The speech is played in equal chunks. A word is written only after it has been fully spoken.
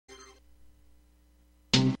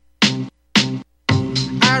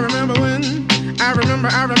I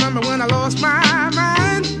remember when I lost my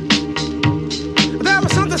mind. There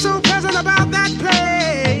was something so pleasant about that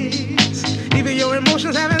place. Even your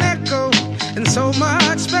emotions have an echo in so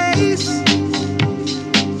much space.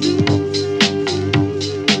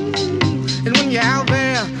 And when you're out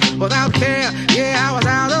there without care, yeah, I was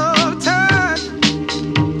out of touch.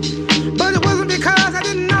 But it wasn't because I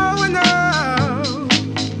didn't know enough.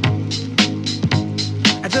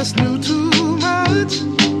 I just knew too much.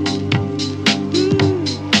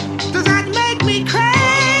 Does that make me crazy?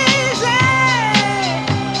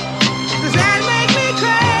 Does that make me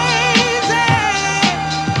crazy?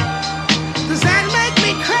 Does that make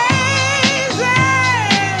me crazy?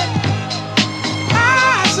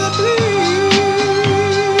 Possibly.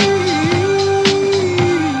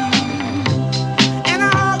 And I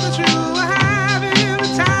hope that you are having the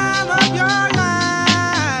time of your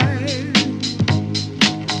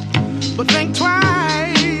life. But think twice.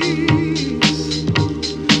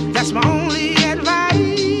 That's my only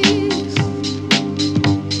advice.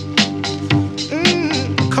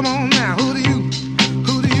 Come on now, who do you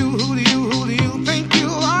think you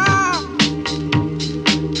are?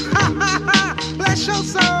 Bless your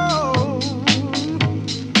soul.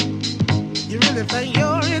 You really think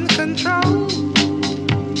you're in control?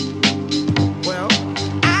 Well,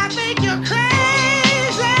 I think you're crazy.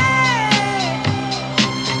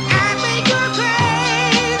 I think you're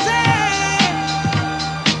crazy.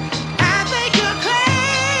 I think you're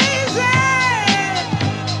crazy,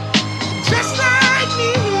 just like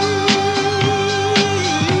me.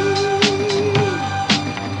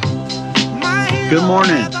 Good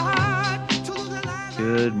morning.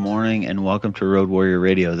 Good morning, and welcome to Road Warrior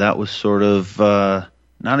Radio. That was sort of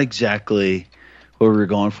not exactly what we were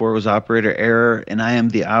going for. It was operator error, and I am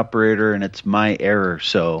the operator, and it's my error,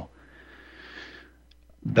 so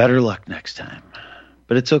better luck next time.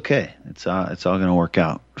 But it's okay. It's all going to work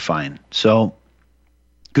out fine. So,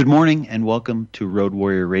 good morning, and welcome to Road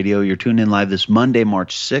Warrior Radio. You're tuned in live this Monday,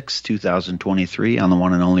 March 6, 2023, on the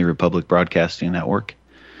one and only Republic Broadcasting Network.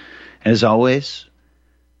 And as always,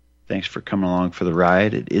 thanks for coming along for the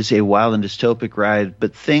ride. It is a wild and dystopic ride,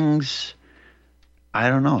 but things, I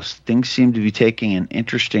don't know, things seem to be taking an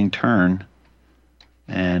interesting turn.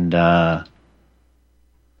 And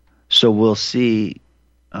so we'll see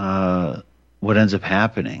what ends up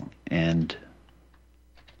happening. And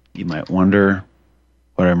you might wonder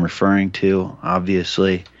what I'm referring to,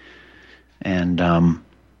 obviously. And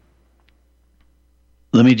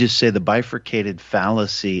let me just say the bifurcated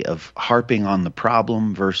fallacy of harping on the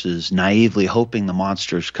problem versus naively hoping the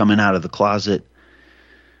monster's coming out of the closet,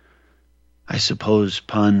 I suppose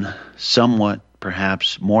pun somewhat,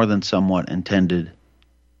 perhaps more than somewhat intended,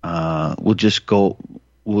 will just go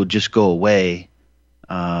away,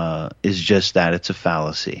 is just that. It's a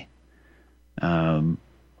fallacy.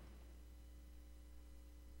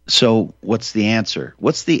 So what's the answer?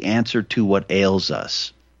 What's the answer to what ails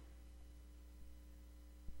us?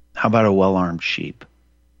 How about a well-armed sheep?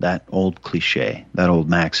 That old cliche, that old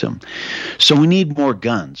maxim. So we need more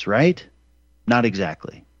guns, right? Not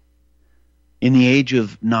exactly. In the age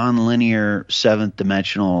of nonlinear,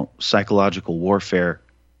 seventh-dimensional psychological warfare,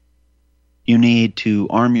 you need to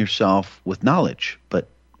arm yourself with knowledge, but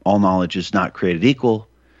all knowledge is not created equal.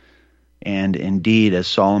 And indeed, as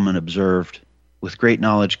Solomon observed, with great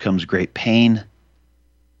knowledge comes great pain.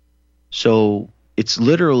 So it's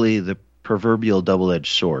literally the proverbial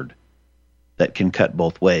double-edged sword that can cut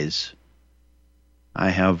both ways.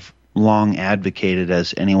 I have long advocated,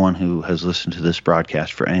 as anyone who has listened to this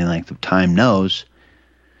broadcast for any length of time knows,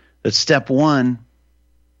 that step one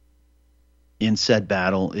in said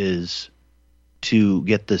battle is to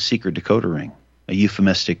get the secret decoder ring, a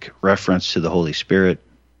euphemistic reference to the Holy Spirit,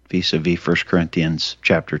 vis-a-vis 1 Corinthians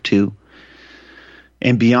chapter 2.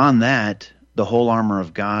 And beyond that, the whole armor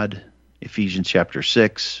of God, Ephesians chapter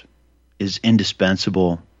 6, is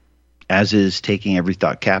indispensable, as is taking every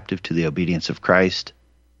thought captive to the obedience of Christ.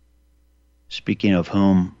 Speaking of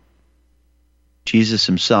whom, Jesus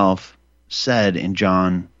himself said in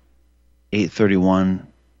John 8:31,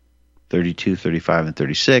 32, 35, and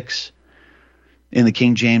 36, in the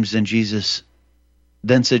King James,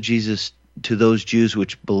 then said Jesus to those Jews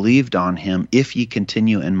which believed on him, if ye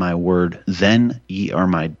continue in my word, then ye are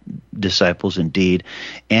my disciples indeed,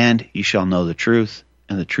 and ye shall know the truth,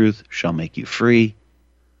 and the truth shall make you free.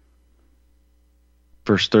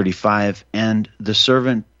 Verse 35, and the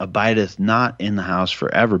servant abideth not in the house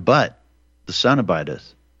forever, but the Son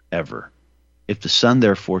abideth ever. If the Son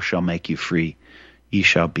therefore shall make you free, ye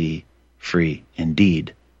shall be free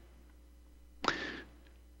indeed.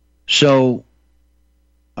 So,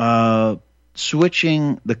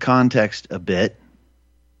 switching the context a bit,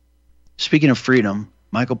 speaking of freedom,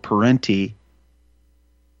 Michael Parenti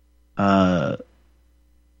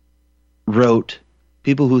wrote,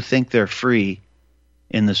 people who think they're free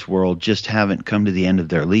in this world just haven't come to the end of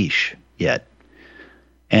their leash yet.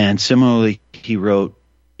 And similarly, he wrote,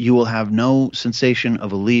 you will have no sensation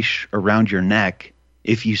of a leash around your neck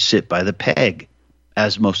if you sit by the peg,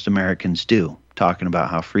 as most Americans do, talking about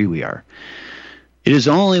how free we are. It is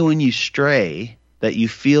only when you stray that you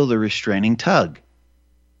feel the restraining tug.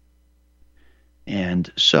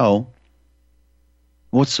 And so,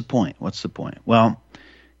 what's the point? Well,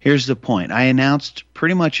 here's the point. I announced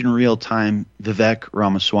pretty much in real time Vivek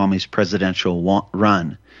Ramaswamy's presidential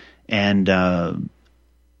run. And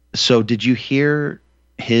so did you hear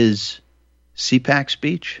his CPAC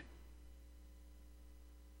speech?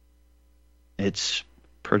 It's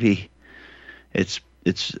pretty, it's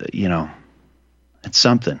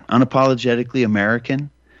something. Unapologetically American,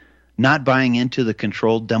 not buying into the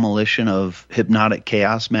controlled demolition of hypnotic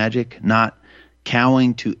chaos magic, not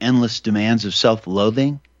cowing to endless demands of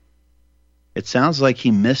self-loathing. It sounds like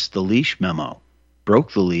he missed the leash memo,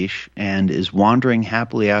 broke the leash, and is wandering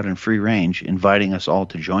happily out in free range, inviting us all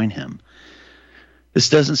to join him. This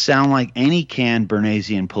doesn't sound like any canned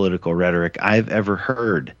Bernaysian political rhetoric I've ever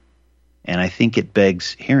heard, and I think it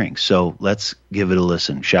begs hearing. So let's give it a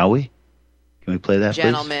listen, shall we? Can we play that,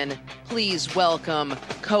 Gentlemen, please welcome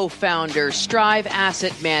co-founder Strive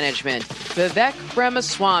Asset Management, Vivek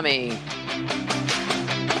Ramaswamy.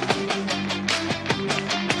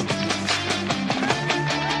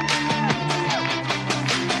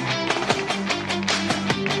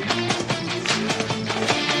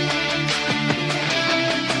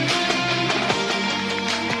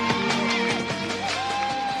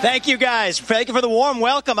 Thank you, guys. Thank you for the warm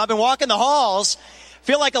welcome. I've been walking the halls.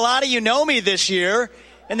 Feel like a lot of you know me this year.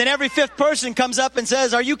 And then every fifth person comes up and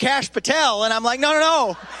says, are you Kash Patel? And I'm like,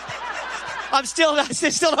 no. I still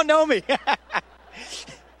don't know me.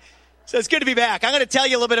 So it's good to be back. I'm going to tell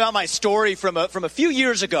you a little bit about my story from a few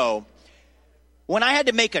years ago when I had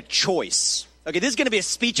to make a choice. Okay, this is going to be a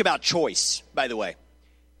speech about choice, by the way.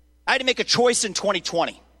 I had to make a choice in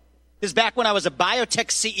 2020. This is back when I was a biotech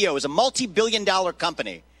CEO. It was a multi-billion-dollar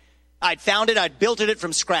company. I'd founded, I'd built it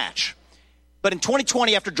from scratch. But in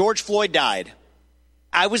 2020, after George Floyd died,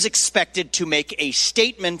 I was expected to make a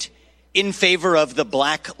statement in favor of the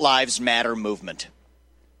Black Lives Matter movement.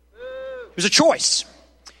 It was a choice.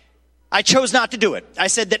 I chose not to do it. I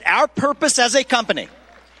said that our purpose as a company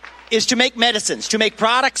is to make medicines, to make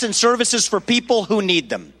products and services for people who need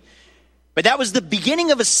them. But that was the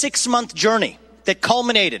beginning of a 6-month journey that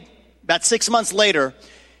culminated about 6 months later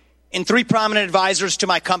in 3 prominent advisors to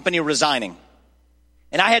my company resigning.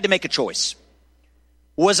 And I had to make a choice.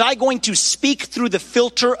 Was I going to speak through the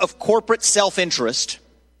filter of corporate self-interest,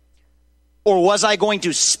 or was I going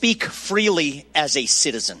to speak freely as a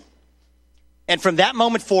citizen? And from that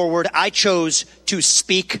moment forward, I chose to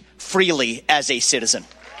speak freely as a citizen.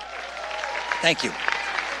 Thank you.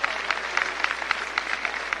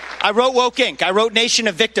 I wrote Woke Inc. I wrote Nation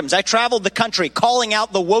of Victims. I traveled the country calling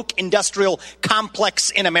out the woke industrial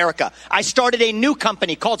complex in America. I started a new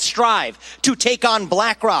company called Strive to take on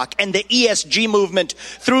BlackRock and the ESG movement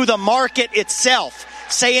through the market itself,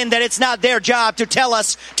 saying that it's not their job to tell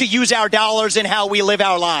us to use our dollars in how we live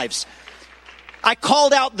our lives. I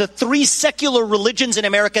called out the 3 secular religions in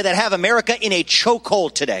America that have America in a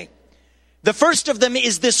chokehold today. The first of them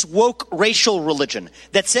is this woke racial religion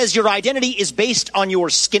that says your identity is based on your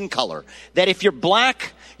skin color. That if you're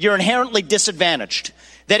black, you're inherently disadvantaged.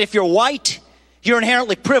 That if you're white, you're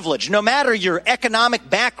inherently privileged, no matter your economic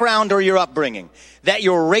background or your upbringing. That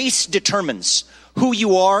your race determines who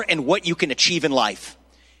you are and what you can achieve in life.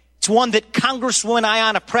 It's one that Congresswoman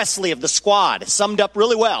Ayanna Pressley of the Squad summed up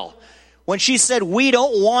really well when she said, we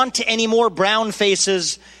don't want any more brown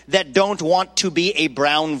faces that don't want to be a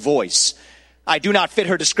brown voice. I do not fit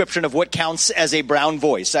her description of what counts as a brown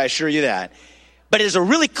voice, I assure you that. But it is a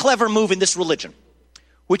really clever move in this religion,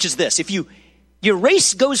 which is this. If your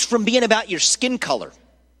race goes from being about your skin color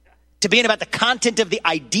to being about the content of the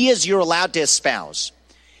ideas you're allowed to espouse,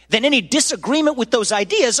 then any disagreement with those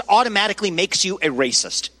ideas automatically makes you a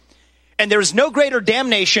racist. And there is no greater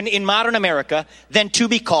damnation in modern America than to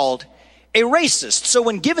be called a racist. So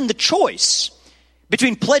when given the choice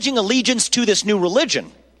between pledging allegiance to this new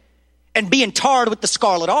religion and being tarred with the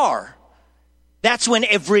scarlet R, that's when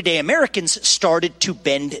everyday Americans started to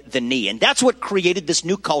bend the knee. And that's what created this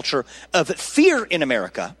new culture of fear in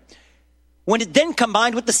America, when it then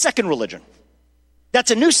combined with the second religion.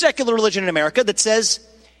 That's a new secular religion in America that says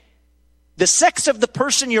the sex of the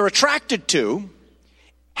person you're attracted to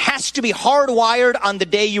has to be hardwired on the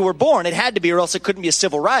day you were born. It had to be, or else it couldn't be a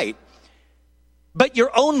civil right. But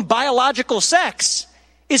your own biological sex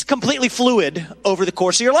is completely fluid over the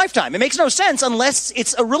course of your lifetime. It makes no sense unless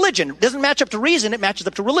it's a religion. It doesn't match up to reason, it matches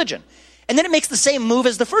up to religion. And then it makes the same move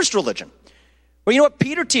as the first religion. Well, you know what?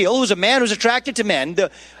 Peter Thiel, who's a man who's attracted to men,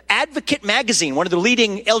 the Advocate magazine, one of the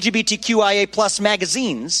leading LGBTQIA plus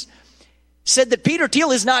magazines, said that Peter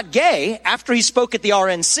Thiel is not gay after he spoke at the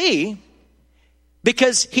RNC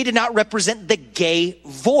because he did not represent the gay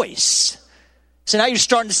voice. So now you're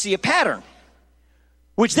starting to see a pattern.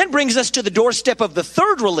 Which then brings us to the doorstep of the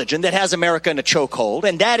third religion that has America in a chokehold,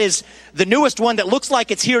 and that is the newest one that looks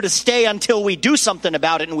like it's here to stay until we do something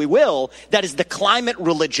about it, and we will. That is the climate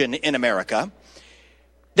religion in America,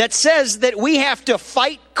 that says that we have to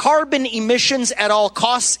fight carbon emissions at all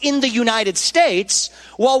costs in the United States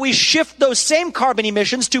while we shift those same carbon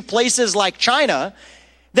emissions to places like China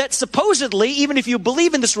that supposedly, even if you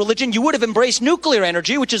believe in this religion, you would have embraced nuclear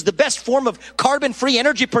energy, which is the best form of carbon-free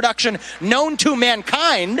energy production known to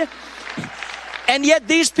mankind. And yet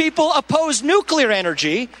these people oppose nuclear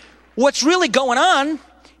energy. What's really going on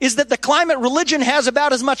is that the climate religion has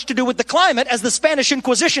about as much to do with the climate as the Spanish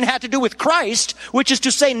Inquisition had to do with Christ, which is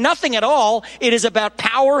to say nothing at all. It is about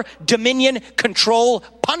power, dominion, control,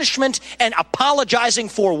 punishment, and apologizing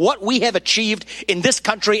for what we have achieved in this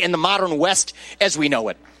country in the modern West as we know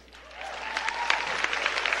it.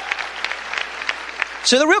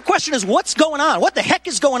 So the real question is, what's going on? What the heck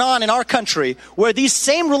is going on in our country where these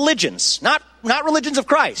same religions, not religions of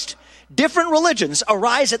Christ, different religions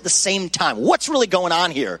arise at the same time? What's really going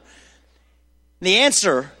on here? The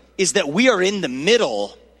answer is that we are in the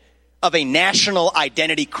middle of a national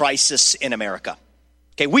identity crisis in America.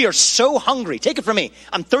 Okay, we are so hungry. Take it from me.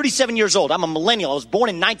 I'm 37 years old. I'm a millennial. I was born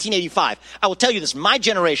in 1985. I will tell you this, my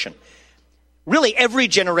generation, really every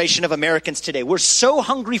generation of Americans today, we're so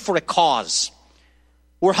hungry for a cause.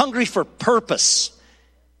 We're hungry for purpose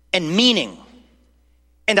and meaning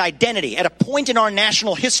and identity at a point in our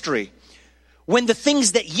national history when the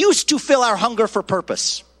things that used to fill our hunger for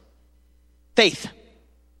purpose, faith,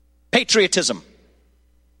 patriotism,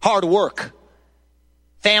 hard work,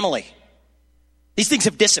 family, these things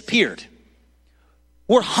have disappeared.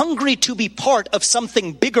 We're hungry to be part of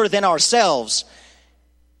something bigger than ourselves,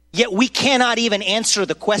 yet we cannot even answer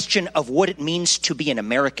the question of what it means to be an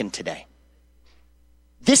American today.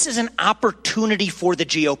 This is an opportunity for the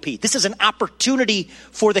GOP. This is an opportunity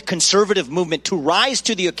for the conservative movement to rise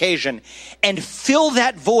to the occasion and fill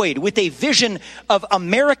that void with a vision of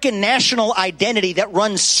American national identity that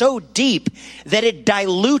runs so deep that it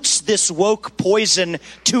dilutes this woke poison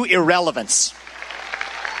to irrelevance.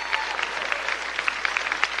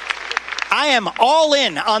 I am all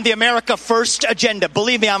in on the America First agenda.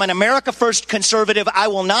 Believe me, I'm an America First conservative. I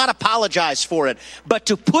will not apologize for it. But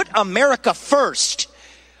to put America first,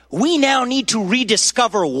 we now need to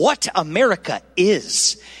rediscover what America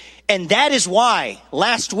is. And that is why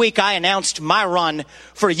last week I announced my run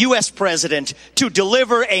for U.S. president to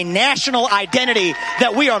deliver a national identity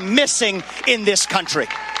that we are missing in this country.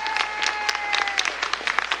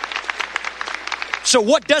 So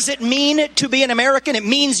what does it mean to be an American? It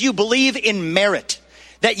means you believe in merit.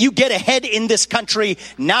 That you get ahead in this country,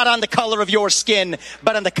 not on the color of your skin,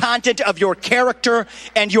 but on the content of your character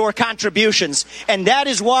and your contributions. And that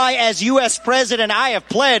is why, as U.S. President, I have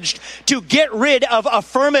pledged to get rid of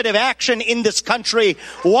affirmative action in this country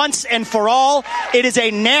once and for all. It is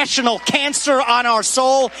a national cancer on our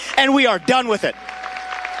soul, and we are done with it.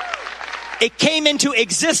 It came into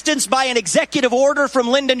existence by an executive order from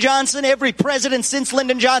Lyndon Johnson. Every president since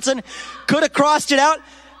Lyndon Johnson could have crossed it out.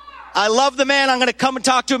 I love the man. I'm going to come and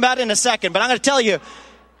talk to him about it in a second. But I'm going to tell you,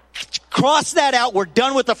 cross that out. We're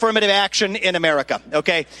done with affirmative action in America.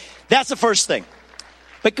 Okay? That's the first thing.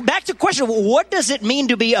 But back to the question, what does it mean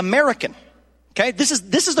to be American? Okay? This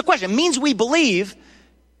is the question. It means we believe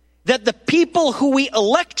that the people who we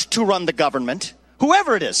elect to run the government,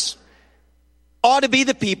 whoever it is, ought to be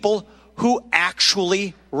the people who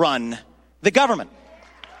actually run the government.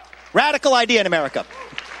 Radical idea in America.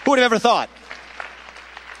 Who would have ever thought?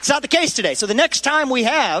 It's not the case today. So the next time we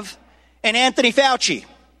have an Anthony Fauci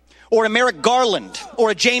or a Merrick Garland or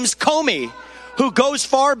a James Comey who goes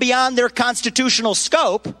far beyond their constitutional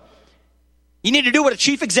scope, you need to do what a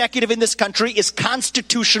chief executive in this country is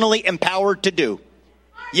constitutionally empowered to do.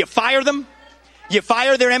 You fire them, you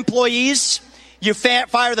fire their employees, you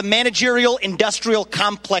fire the managerial industrial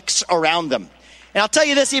complex around them. And I'll tell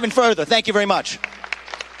you this even further. Thank you very much.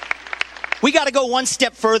 We got to go one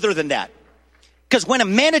step further than that. Because when a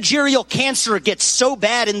managerial cancer gets so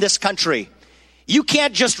bad in this country, you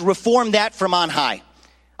can't just reform that from on high.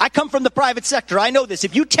 I come from the private sector. I know this.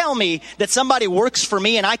 If you tell me that somebody works for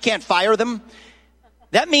me and I can't fire them,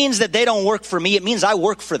 that means that they don't work for me. It means I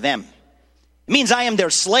work for them. It means I am their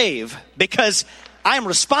slave because I am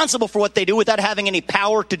responsible for what they do without having any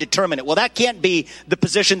power to determine it. Well, that can't be the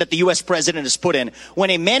position that the U.S. president is put in.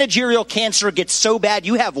 When a managerial cancer gets so bad,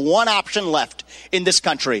 you have one option left in this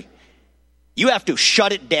country. You have to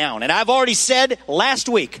shut it down. And I've already said last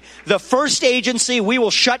week, the first agency we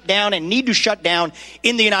will shut down and need to shut down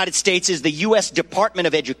in the United States is the U.S. Department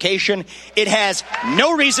of Education. It has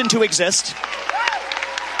no reason to exist.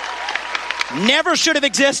 Never should have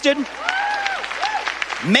existed.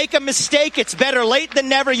 Make a mistake, it's better late than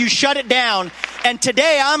never. You shut it down. And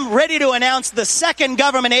today I'm ready to announce the second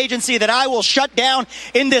government agency that I will shut down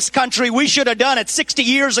in this country. We should have done it 60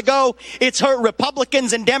 years ago. It's hurt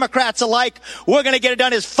Republicans and Democrats alike. We're going to get it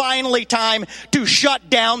done. It's finally time to shut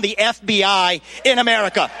down the FBI in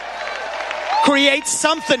America. Create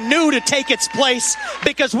something new to take its place,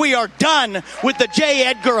 because we are done with the J.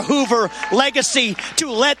 Edgar Hoover legacy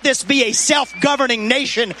to let this be a self-governing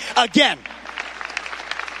nation again.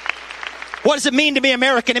 What does it mean to be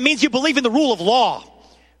American? It means you believe in the rule of law.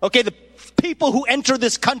 Okay, the people who enter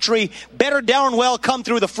this country better darn well come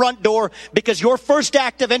through the front door, because your first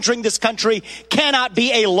act of entering this country cannot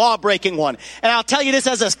be a law-breaking one. And I'll tell you this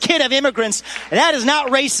as a kid of immigrants, that is not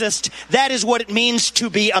racist. That is what it means to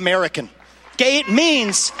be American. Okay, it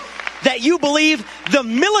means that you believe the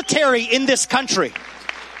military in this country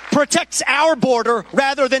protects our border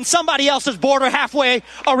rather than somebody else's border halfway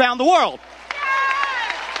around the world.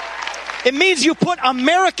 It means you put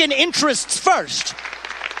American interests first.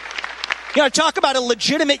 You want to talk about a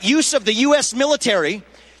legitimate use of the U.S. military? You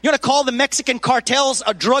want to call the Mexican cartels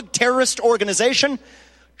a drug terrorist organization?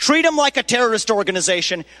 Treat them like a terrorist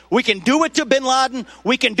organization. We can do it to bin Laden.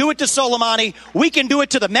 We can do it to Soleimani. We can do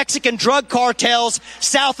it to the Mexican drug cartels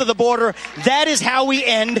south of the border. That is how we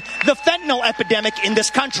end the fentanyl epidemic in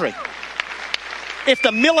this country. If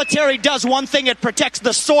the military does one thing, it protects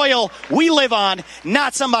the soil we live on,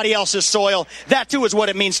 not somebody else's soil. That, too, is what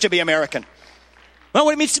it means to be American. Well,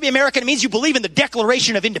 what it means to be American, it means you believe in the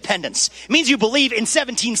Declaration of Independence. It means you believe in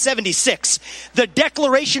 1776. The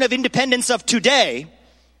Declaration of Independence of today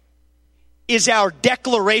is our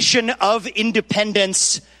Declaration of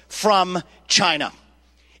Independence from China.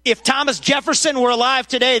 If Thomas Jefferson were alive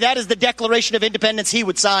today, that is the Declaration of Independence he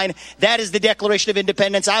would sign. That is the Declaration of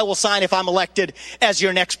Independence I will sign if I'm elected as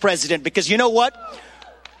your next president. Because you know what?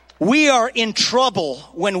 We are in trouble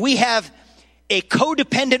when we have a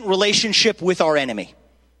codependent relationship with our enemy.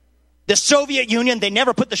 The Soviet Union, they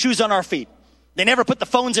never put the shoes on our feet. They never put the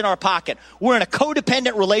phones in our pocket. We're in a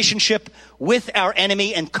codependent relationship with our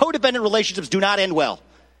enemy, and codependent relationships do not end well.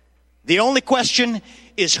 The only question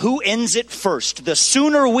is who ends it first. The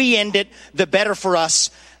sooner we end it, the better for us.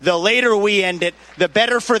 The later we end it, the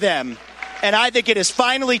better for them. And I think it is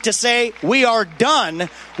finally to say we are done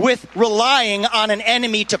with relying on an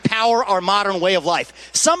enemy to power our modern way of life.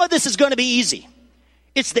 Some of this is going to be easy.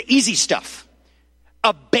 It's the easy stuff.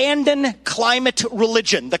 Abandon climate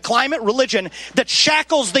religion, the climate religion that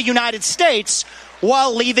shackles the United States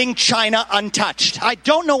while leaving China untouched. I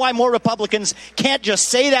don't know why more Republicans can't just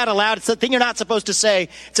say that aloud. It's the thing you're not supposed to say.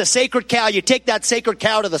 It's a sacred cow. You take that sacred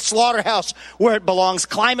cow to the slaughterhouse where it belongs.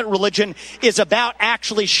 Climate religion is about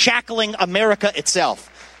actually shackling America itself.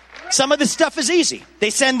 Some of this stuff is easy.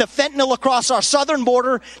 They send the fentanyl across our southern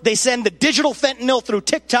border. They send the digital fentanyl through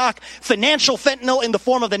TikTok, financial fentanyl in the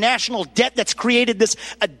form of the national debt that's created this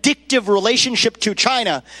addictive relationship to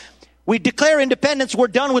China. We declare independence. We're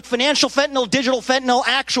done with financial fentanyl, digital fentanyl,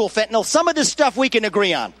 actual fentanyl. Some of this stuff we can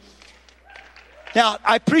agree on. Now,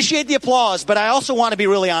 I appreciate the applause, but I also want to be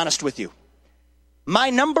really honest with you. My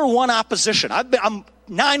number one opposition, I'm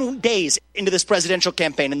 9 days into this presidential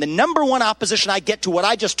campaign, and the number one opposition I get to what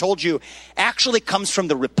I just told you actually comes from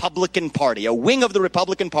the Republican Party, a wing of the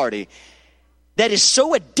Republican Party that is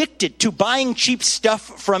so addicted to buying cheap stuff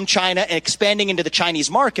from China and expanding into the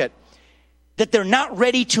Chinese market that they're not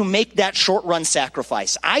ready to make that short-run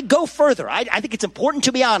sacrifice. I go further. I think it's important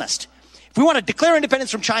to be honest. If we want to declare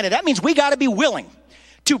independence from China, that means we got to be willing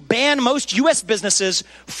to ban most U.S. businesses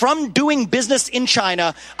from doing business in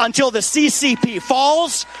China until the CCP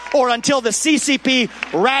falls or until the CCP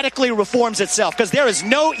radically reforms itself. Because there is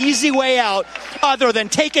no easy way out other than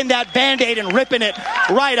taking that Band-Aid and ripping it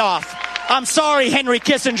right off. I'm sorry, Henry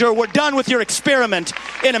Kissinger, we're done with your experiment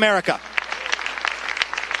in America.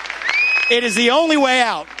 It is the only way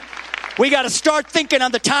out. We got to start thinking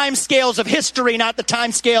on the time scales of history, not the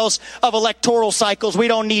time scales of electoral cycles. We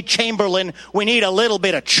don't need Chamberlain. We need a little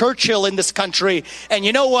bit of Churchill in this country. And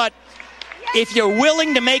you know what? If you're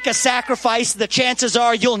willing to make a sacrifice, the chances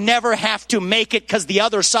are you'll never have to make it because the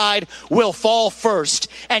other side will fall first.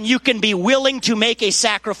 And you can be willing to make a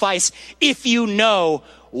sacrifice if you know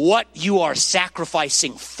what you are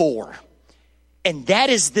sacrificing for. And that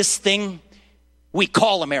is this thing we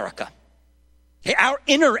call America. Our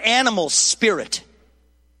inner animal spirit,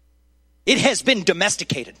 it has been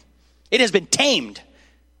domesticated. It has been tamed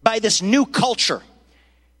by this new culture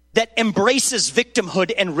that embraces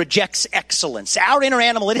victimhood and rejects excellence. Our inner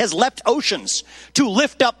animal, it has leapt oceans to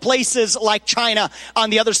lift up places like China on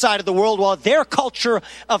the other side of the world, while their culture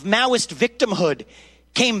of Maoist victimhood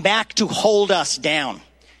came back to hold us down.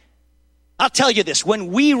 I'll tell you this, when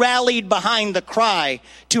we rallied behind the cry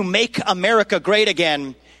to make America great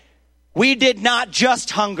again, we did not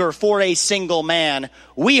just hunger for a single man.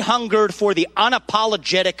 We hungered for the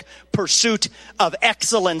unapologetic pursuit of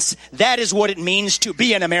excellence. That is what it means to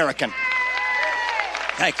be an American.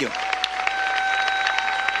 Thank you.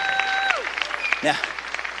 Now,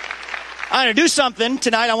 I'm going to do something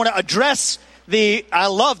tonight. I want to address I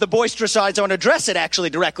love the boisterous sides. I want to address it actually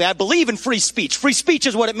directly. I believe in free speech. Free speech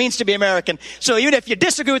is what it means to be American. So even if you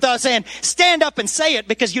disagree with us saying, stand up and say it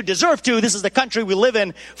because you deserve to. This is the country we live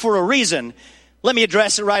in for a reason. Let me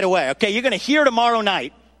address it right away. Okay, you're going to hear tomorrow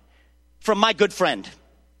night from my good friend,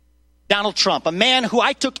 Donald Trump, a man who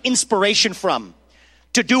I took inspiration from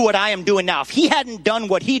to do what I am doing now. If he hadn't done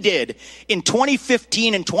what he did in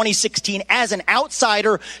 2015 and 2016 as an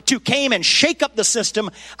outsider to came and shake up the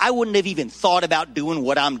system, I wouldn't have even thought about doing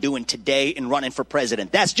what I'm doing today and running for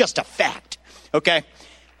president. That's just a fact, okay?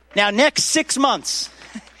 Now, next 6 months,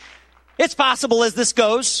 it's possible as this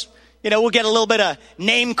goes, we'll get a little bit of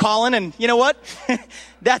name calling, and you know what?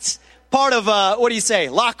 That's part of,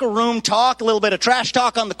 locker room talk, a little bit of trash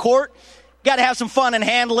talk on the court. Got to have some fun and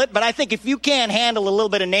handle it. But I think if you can't handle a little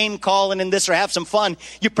bit of name calling in this or have some fun,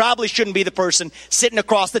 you probably shouldn't be the person sitting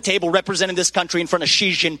across the table representing this country in front of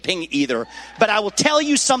Xi Jinping either. But I will tell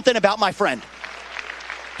you something about my friend.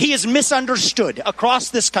 He is misunderstood across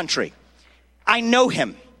this country. I know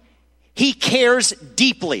him. He cares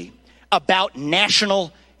deeply about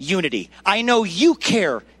national unity. I know you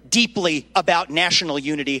care deeply about national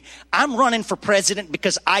unity. I'm running for president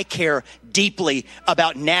because I care deeply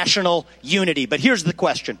about national unity. But here's the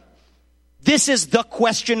question. This is the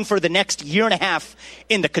question for the next year and a half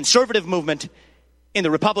in the conservative movement, in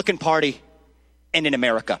the Republican Party, and in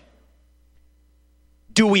America.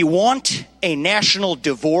 Do we want a national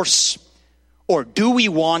divorce, or do we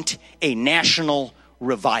want a national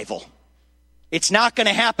revival? It's not going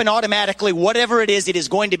to happen automatically. Whatever it is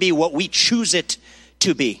going to be what we choose it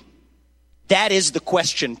to be. That is the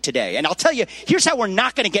question today. And I'll tell you, here's how we're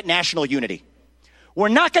not going to get national unity. We're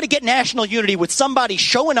not going to get national unity with somebody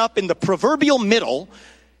showing up in the proverbial middle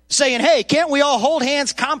saying, hey, can't we all hold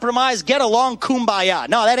hands, compromise, get along, kumbaya?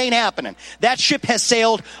 No, that ain't happening. That ship has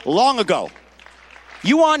sailed long ago.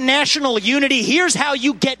 You want national unity? Here's how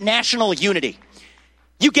you get national unity.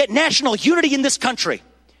 You get national unity in this country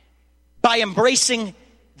by embracing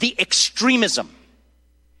the extremism,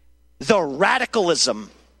 the radicalism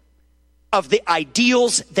of the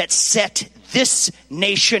ideals that set this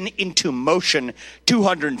nation into motion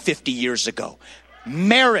 250 years ago.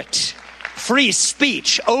 Merit, free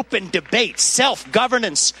speech, open debate,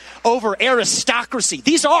 self-governance over aristocracy.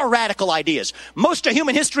 These are radical ideas. Most of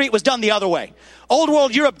human history, it was done the other way. Old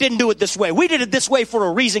world Europe didn't do it this way. We did it this way for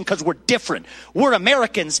a reason because we're different. We're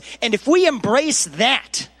Americans. And if we embrace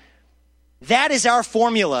that, that is our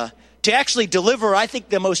formula to actually deliver, I think,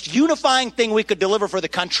 the most unifying thing we could deliver for the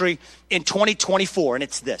country in 2024, and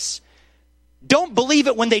it's this. Don't believe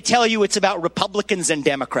it when they tell you it's about Republicans and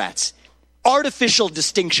Democrats. Artificial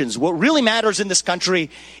distinctions. What really matters in this country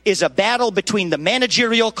is a battle between the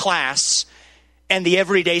managerial class and the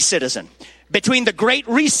everyday citizen, between the Great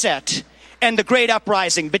Reset and the Great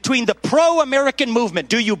Uprising, between the pro-American movement,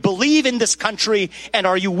 do you believe in this country and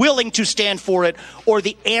are you willing to stand for it, or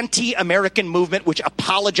the anti-American movement which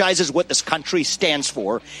apologizes what this country stands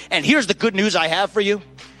for. And here's the good news I have for you.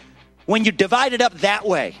 When you divide it up that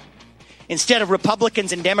way, instead of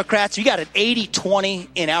Republicans and Democrats, you got an 80-20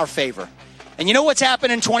 in our favor. And you know what's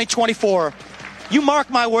happened in 2024? You mark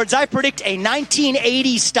my words, I predict a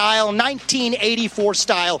 1984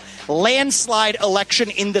 style landslide election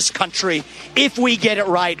in this country if we get it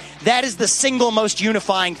right. That is the single most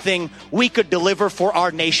unifying thing we could deliver for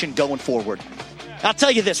our nation going forward. I'll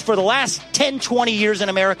tell you this, for the last 10, 20 years in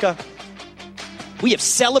America, we have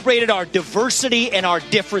celebrated our diversity and our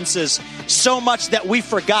differences so much that we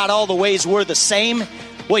forgot all the ways we're the same.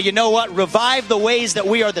 Well, you know what? Revive the ways that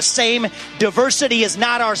we are the same. Diversity is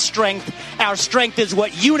not our strength. Our strength is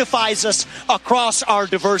what unifies us across our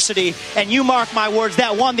diversity. And you mark my words,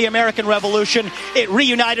 that won the American Revolution. It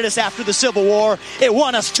reunited us after the Civil War. It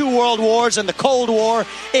won us 2 world wars and the Cold War.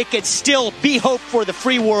 It could still be hope for the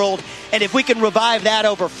free world. And if we can revive that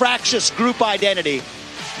over fractious group identity,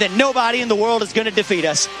 then nobody in the world is going to defeat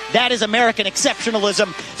us. That is American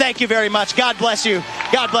exceptionalism. Thank you very much. God bless you.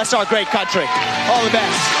 God bless our great country. All the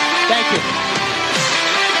best. Thank you.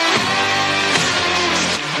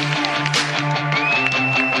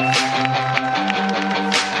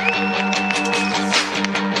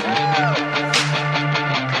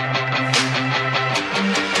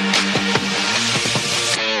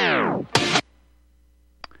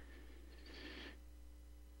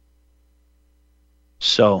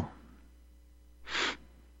 So,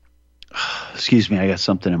 excuse me, I got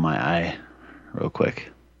something in my eye real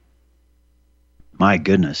quick. My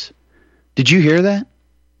goodness. Did you hear that?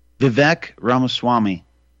 Vivek Ramaswamy,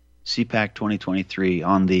 CPAC 2023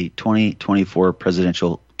 on the 2024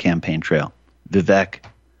 presidential campaign trail. Vivek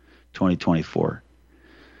 2024.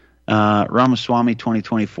 Ramaswamy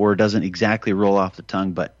 2024 doesn't exactly roll off the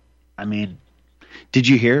tongue, but I mean, did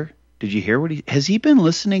you hear what has he been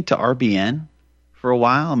listening to RBN for a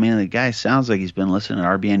while? I mean, the guy sounds like he's been listening to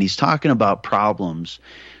RBN. He's talking about problems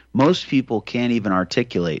most people can't even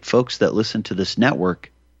articulate. Folks that listen to this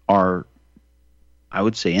network are, I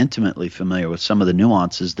would say, intimately familiar with some of the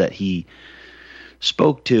nuances that he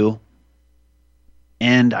spoke to.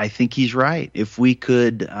 And I think he's right. If we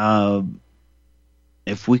could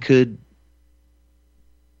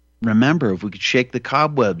remember, if we could shake the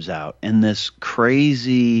cobwebs out in this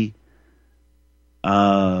crazy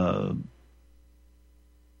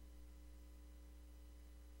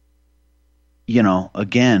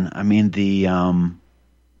again, I mean, the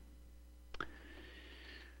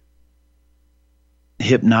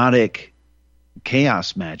hypnotic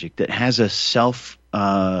chaos magic that has us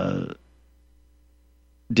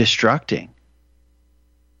self-destructing. I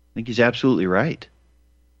think he's absolutely right.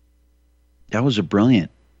 That was a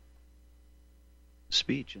brilliant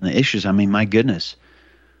speech. And the issues, I mean, my goodness.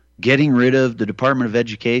 Getting rid of the Department of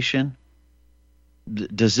Education.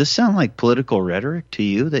 Does this sound like political rhetoric to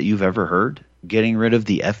you that you've ever heard? Getting rid of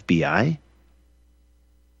the FBI?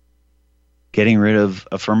 Getting rid of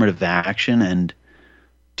affirmative action and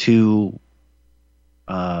to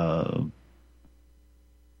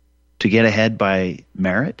get ahead by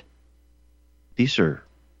merit? These are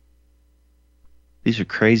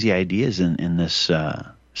crazy ideas in this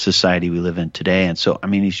society we live in today. And so, I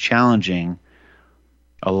mean, he's challenging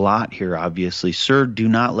a lot here, obviously. Sir, do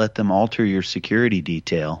not let them alter your security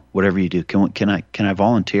detail, whatever you do. Can I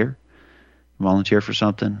volunteer? Volunteer for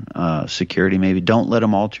something? Security, maybe. Don't let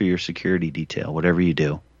them alter your security detail, whatever you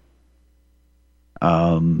do.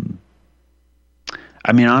 I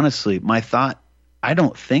mean, honestly, my thought, I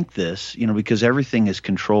don't think this, because everything is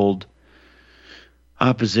controlled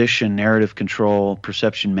opposition, narrative control,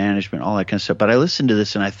 perception management, all that kind of stuff. But I listened to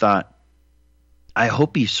this and I thought, I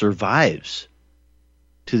hope he survives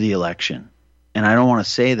to the election. And I don't want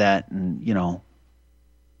to say that and,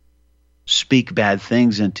 speak bad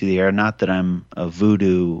things into the air. Not that I'm a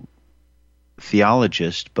voodoo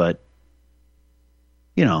theologist, but,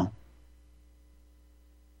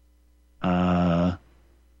 I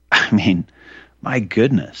mean, my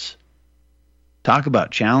goodness. Talk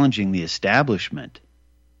about challenging the establishment.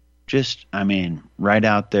 Just, I mean, right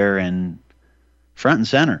out there and front and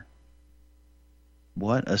center.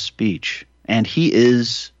 What a speech. And he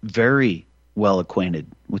is very well acquainted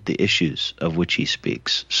with the issues of which he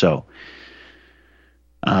speaks. So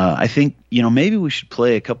I think, maybe we should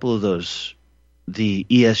play a couple of those, the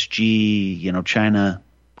ESG, China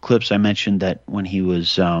clips I mentioned that when he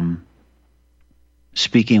was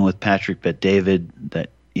speaking with Patrick Bet-David,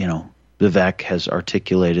 that, Vivek has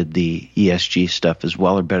articulated the ESG stuff as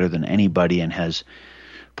well or better than anybody and has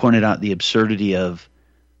pointed out the absurdity of,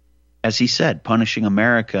 as he said, punishing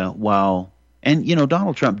America while, and,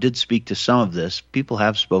 Donald Trump did speak to some of this. People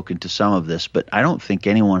have spoken to some of this, but I don't think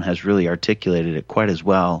anyone has really articulated it quite as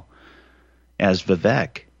well as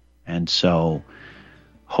Vivek. And so,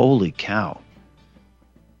 holy cow.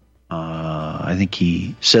 I think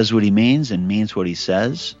he says what he means and means what he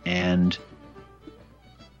says. And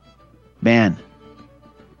man,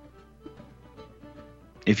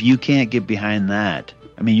 if you can't get behind that,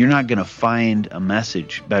 I mean, you're not going to find a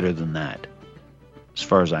message better than that, as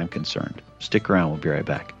far as I'm concerned. Stick around. We'll be right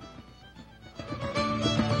back.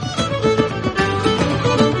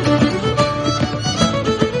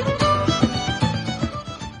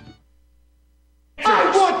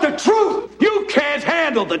 I want the truth. You can't handle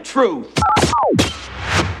handle the truth.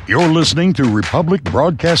 You're listening to Republic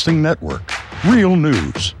Broadcasting Network. Real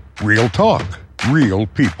news, real talk, real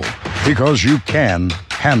people. Because you can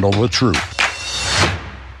handle the truth.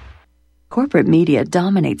 Corporate media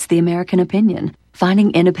dominates the American opinion.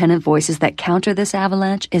 Finding independent voices that counter this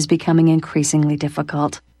avalanche is becoming increasingly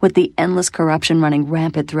difficult. With the endless corruption running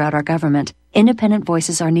rampant throughout our government, independent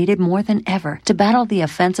voices are needed more than ever to battle the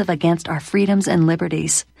offensive against our freedoms and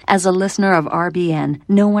liberties. As a listener of RBN,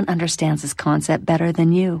 no one understands this concept better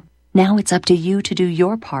than you. Now it's up to you to do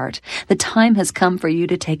your part. The time has come for you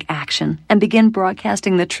to take action and begin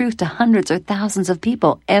broadcasting the truth to hundreds or thousands of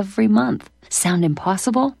people every month. Sound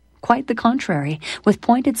impossible? Quite the contrary. With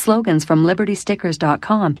pointed slogans from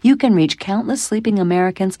LibertyStickers.com, you can reach countless sleeping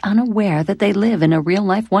Americans unaware that they live in a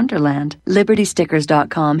real-life wonderland.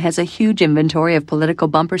 LibertyStickers.com has a huge inventory of political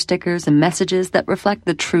bumper stickers and messages that reflect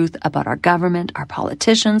the truth about our government, our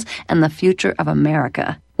politicians, and the future of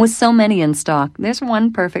America. With so many in stock, there's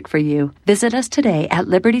one perfect for you. Visit us today at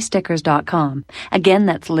LibertyStickers.com. Again,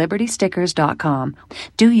 that's LibertyStickers.com.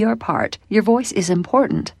 Do your part. Your voice is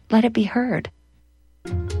important. Let it be heard.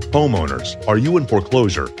 Homeowners, are you in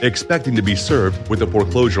foreclosure, expecting to be served with a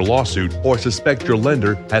foreclosure lawsuit, or suspect your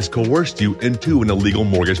lender has coerced you into an illegal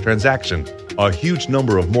mortgage transaction? A huge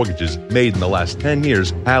number of mortgages made in the last 10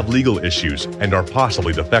 years have legal issues and are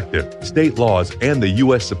possibly defective. State laws and the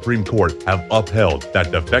U.S. Supreme Court have upheld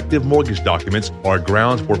that defective mortgage documents are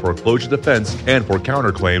grounds for foreclosure defense and for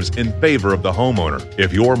counterclaims in favor of the homeowner.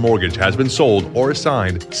 If your mortgage has been sold or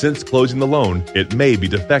assigned since closing the loan, it may be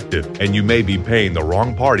defective and you may be paying the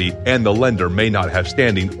wrong party, and the lender may not have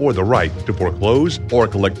standing or the right to foreclose or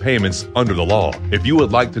collect payments under the law. If you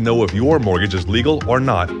would like to know if your mortgage is legal or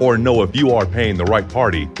not, or know if you are paying the right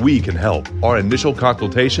party, we can help. Our initial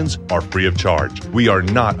consultations are free of charge. We are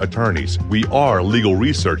not attorneys. We are legal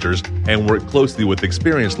researchers and work closely with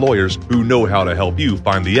experienced lawyers who know how to help you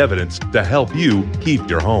find the evidence to help you keep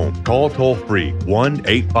your home. Call toll-free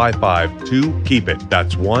 1-855-2-KEEP-IT.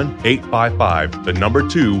 That's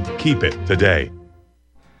 1-855-2-KEEP-IT today.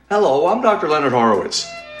 Hello, I'm Dr. Leonard Horowitz.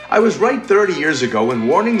 I was right 30 years ago in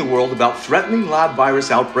warning the world about threatening lab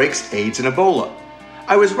virus outbreaks, AIDS, and Ebola.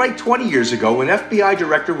 I was right 20 years ago when FBI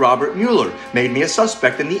Director Robert Mueller made me a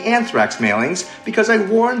suspect in the anthrax mailings because I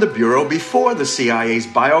warned the Bureau before the CIA's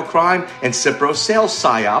biocrime and Cipro sales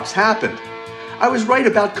psyops happened. I was right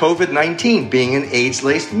about COVID-19 being an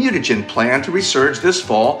AIDS-laced mutagen planned to resurge this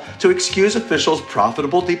fall to excuse officials'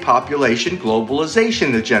 profitable depopulation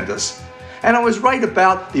globalization agendas. And I was right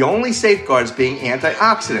about the only safeguards being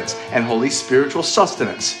antioxidants and holy spiritual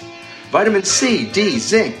sustenance. Vitamin C, D,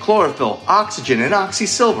 zinc, chlorophyll, oxygen, and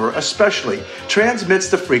oxysilver especially transmits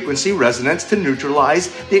the frequency resonance to neutralize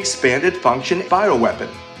the expanded function bioweapon.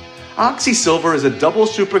 Oxysilver is a double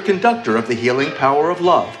superconductor of the healing power of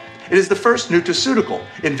love. It is the first nutraceutical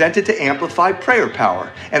invented to amplify prayer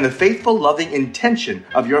power and the faithful, loving intention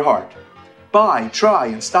of your heart. Buy, try,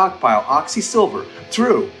 and stockpile Oxysilver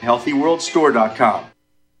through HealthyWorldStore.com.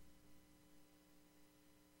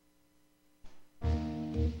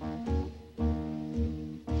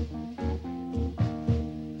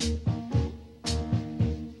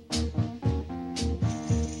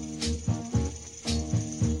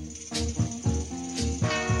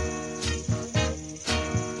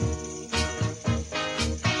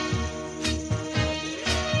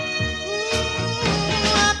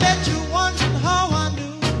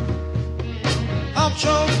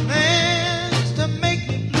 Chose hands to make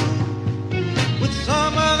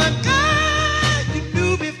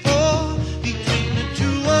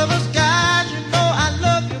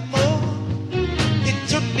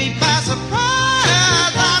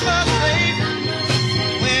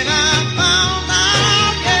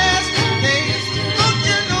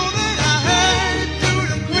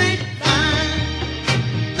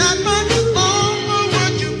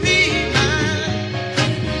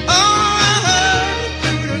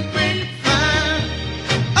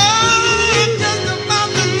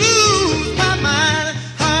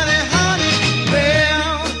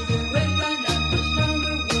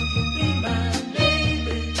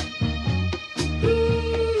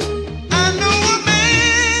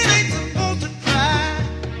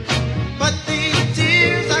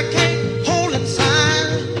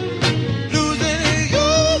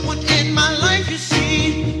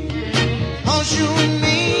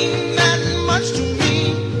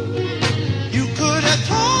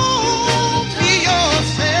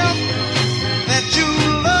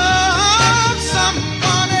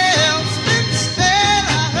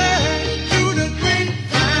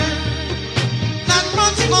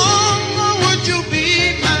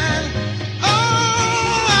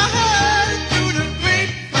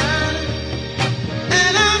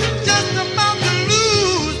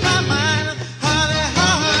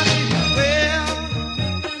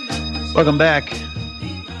Welcome back.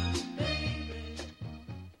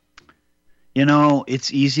 You know,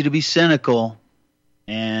 it's easy to be cynical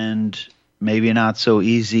and maybe not so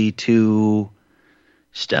easy to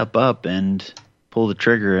step up and pull the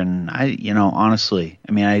trigger. And honestly,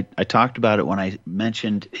 I talked about it when I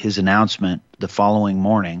mentioned his announcement the following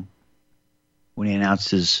morning when he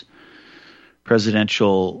announced his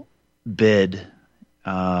presidential bid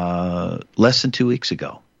less than 2 weeks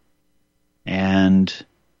ago. And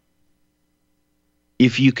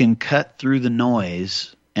if you can cut through the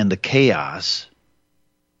noise and the chaos,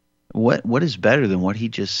 what is better than what he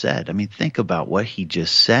just said? I mean, think about what he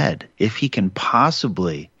just said. If he can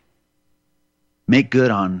possibly make good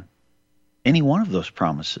on any one of those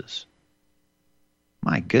promises,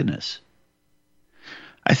 my goodness.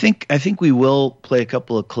 I think we will play a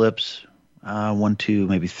couple of clips, 1, 2,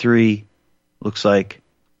 maybe 3, looks like,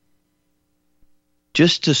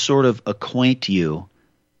 just to sort of acquaint you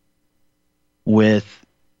with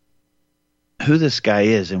who this guy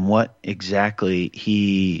is and what exactly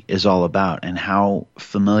he is all about and how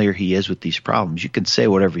familiar he is with these problems. You can say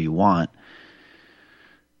whatever you want.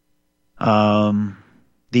 The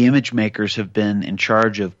image makers have been in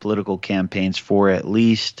charge of political campaigns for at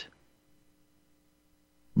least,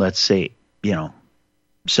 let's say,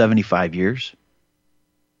 75 years.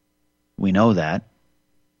 We know that.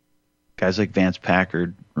 Guys like Vance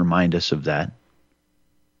Packard remind us of that.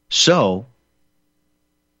 So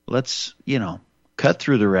let's, cut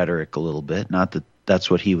through the rhetoric a little bit. Not that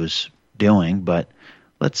that's what he was doing, but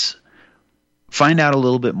let's find out a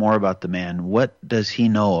little bit more about the man. What does he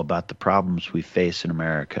know about the problems we face in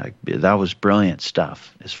America? That was brilliant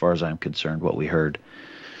stuff, as far as I'm concerned, what we heard.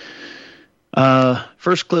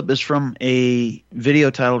 First clip is from a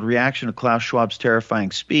video titled Reaction to Klaus Schwab's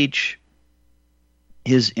Terrifying Speech.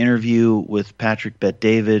 His interview with Patrick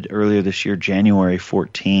Bet-David earlier this year, January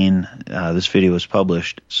 14, this video was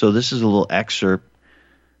published. So this is a little excerpt.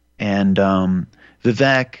 And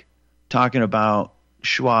Vivek talking about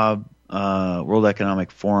Schwab, World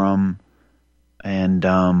Economic Forum, and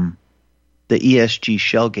the ESG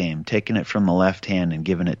shell game, taking it from the left hand and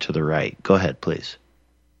giving it to the right. Go ahead, please.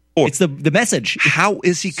 It's the message. How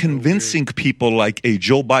is he convincing people like a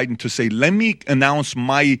Joe Biden to say, let me announce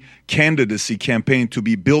my candidacy campaign to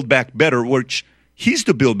be Build Back Better, which he's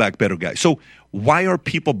the Build Back Better guy. So why are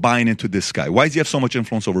people buying into this guy? Why does he have so much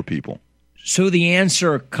influence over people? So the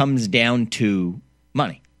answer comes down to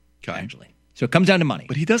money, actually. So it comes down to money.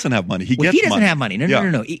 But he doesn't have money. He doesn't have money.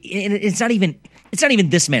 No. It's not even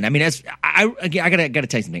this man. I mean, I gotta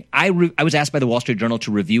tell you something. I was asked by the Wall Street Journal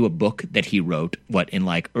to review a book that he wrote, in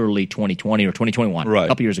like early 2020 or 2021, right, a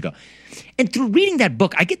couple years ago. And through reading that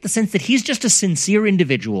book, I get the sense that he's just a sincere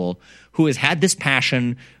individual who has had this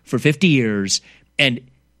passion for 50 years and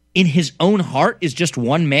in his own heart is just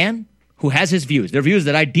one man who has his views. They're views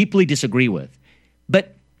that I deeply disagree with.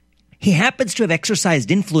 But he happens to have exercised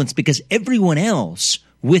influence because everyone else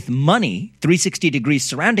with money, 360 degrees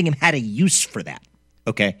surrounding him, had a use for that.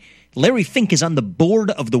 Okay? Larry Fink is on the board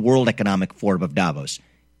of the World Economic Forum of Davos.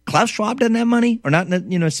 Klaus Schwab doesn't have money, or not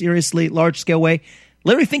in a seriously large-scale way.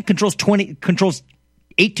 Larry Fink controls $8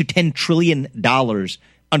 to $10 trillion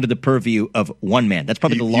under the purview of one man. That's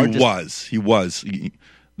probably the largest. He was.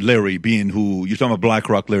 Larry being who you're talking about,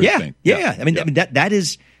 BlackRock. Larry Fink. Yeah. I mean that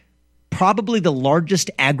is probably the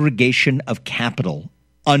largest aggregation of capital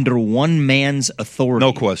under one man's authority.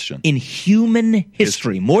 No question. In human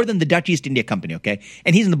history, more than the Dutch East India Company, okay?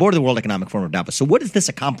 And he's on the board of the World Economic Forum of Davos. So what does this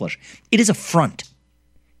accomplish? It is a front.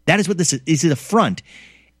 That is what this is. This is a front.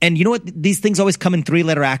 And you know what? These things always come in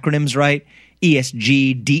 3-letter acronyms, right?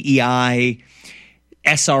 ESG, DEI,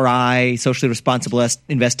 SRI, socially responsible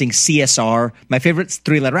investing, CSR. My favorite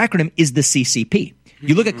 3-letter acronym is the CCP.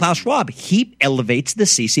 You look at Klaus Schwab, he elevates the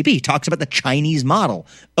CCP. He talks about the Chinese model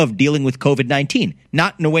of dealing with COVID-19.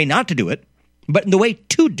 Not in a way not to do it, but in the way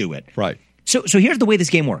to do it. Right. So here's the way this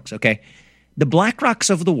game works, okay? The BlackRocks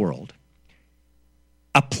of the world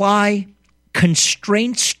apply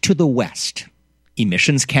constraints to the West.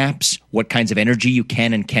 Emissions caps, what kinds of energy you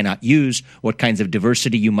can and cannot use, what kinds of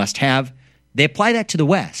diversity you must have. They apply that to the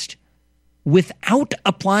West without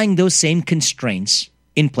applying those same constraints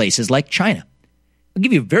in places like China. I'll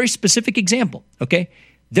give you a very specific example, okay?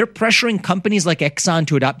 They're pressuring companies like Exxon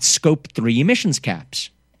to adopt Scope 3 emissions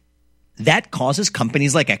caps. That causes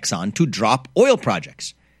companies like Exxon to drop oil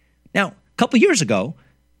projects. Now, a couple years ago,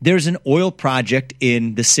 there's an oil project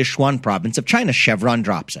in the Sichuan province of China. Chevron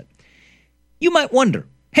drops it. You might wonder,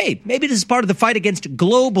 hey, maybe this is part of the fight against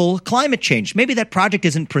global climate change. Maybe that project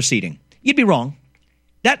isn't proceeding. You'd be wrong.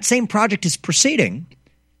 That same project is proceeding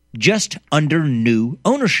just under new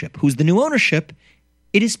ownership. Who's the new ownership?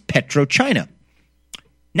 It is PetroChina.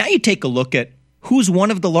 Now you take a look at who's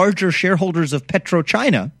one of the larger shareholders of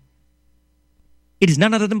PetroChina. It is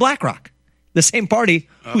none other than BlackRock, the same party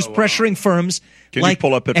who's pressuring firms like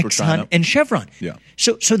Exxon and Chevron. Yeah.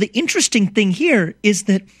 So the interesting thing here is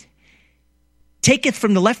that take it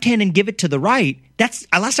from the left hand and give it to the right. That's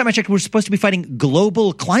last time I checked, we're supposed to be fighting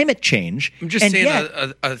global climate change. I'm just saying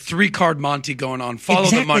a three-card Monty going on. Follow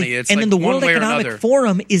the money. It's and like then the one World way Economic or another.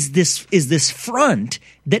 Forum is this front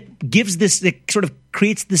that gives that sort of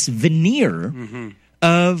creates this veneer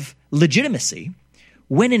of legitimacy.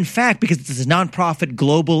 When in fact, because it's a nonprofit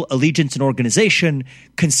global allegiance and organization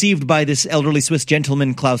conceived by this elderly Swiss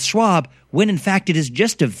gentleman, Klaus Schwab, when in fact it is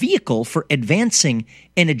just a vehicle for advancing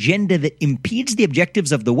an agenda that impedes the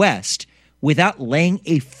objectives of the West without laying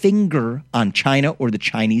a finger on China or the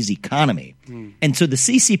Chinese economy. And so the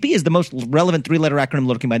CCP is the most relevant three-letter acronym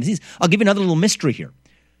lurking behind the scenes. I'll give you another little mystery here.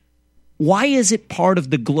 Why is it part of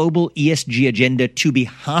the global ESG agenda to be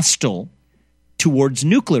hostile towards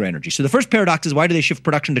nuclear energy? So the first paradox is, why do they shift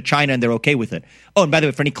production to China and they're okay with it? Oh, and by the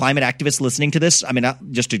way, for any climate activists listening to this, I mean,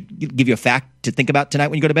 just to give you a fact to think about tonight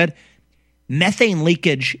when you go to bed, methane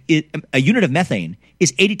leakage, a unit of methane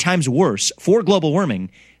is 80 times worse for global warming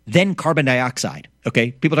than carbon dioxide.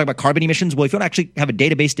 Okay? People talk about carbon emissions. Well, if you want to actually have a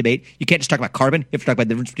database debate, you can't just talk about carbon. You have to talk about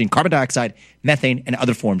the difference between carbon dioxide, methane, and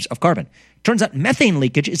other forms of carbon. Turns out methane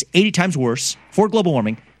leakage is 80 times worse for global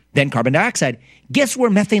warming than carbon dioxide. Guess where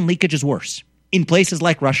methane leakage is worse? In places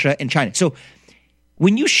like Russia and China. So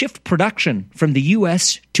when you shift production from the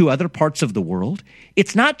U.S. to other parts of the world,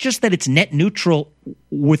 it's not just that it's net neutral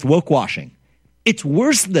with woke washing. It's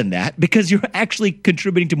worse than that because you're actually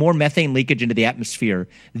contributing to more methane leakage into the atmosphere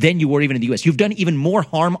than you were even in the U.S. You've done even more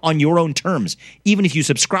harm on your own terms. Even if you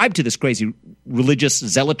subscribe to this crazy religious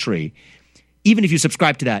zealotry, even if you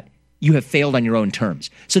subscribe to that, you have failed on your own terms.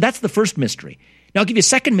 So that's the first mystery. Now, I'll give you a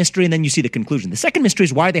second mystery, and then you see the conclusion. The second mystery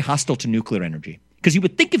is, why are they hostile to nuclear energy? Because you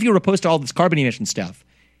would think if you were opposed to all this carbon emission stuff,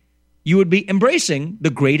 you would be embracing the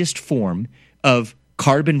greatest form of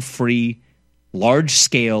carbon-free,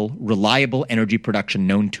 large-scale, reliable energy production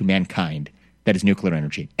known to mankind, that is nuclear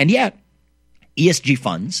energy. And yet, ESG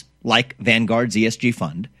funds, like Vanguard's ESG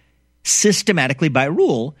fund, systematically, by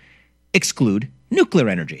rule, exclude nuclear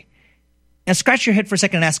energy. Now, scratch your head for a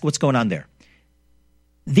second and ask what's going on there.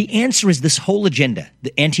 The answer is this whole agenda,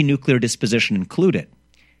 the anti-nuclear disposition included,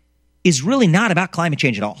 is really not about climate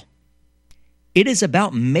change at all. It is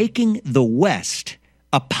about making the West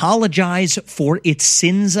apologize for its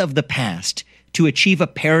sins of the past to achieve a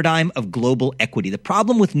paradigm of global equity. The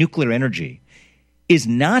problem with nuclear energy is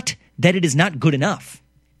not that it is not good enough.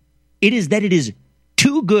 It is that it is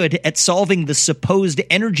too good at solving the supposed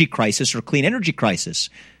energy crisis or clean energy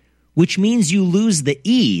crisis, which means you lose the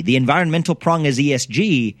E, the environmental prong as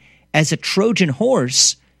ESG, as a Trojan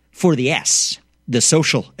horse for the S, the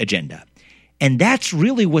social agenda. And that's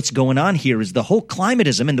really what's going on here, is the whole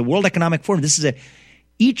climatism and the World Economic Forum.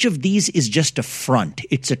 Each of these is just a front.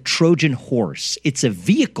 It's a Trojan horse. It's a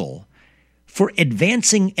vehicle for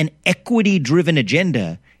advancing an equity-driven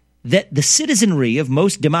agenda that the citizenry of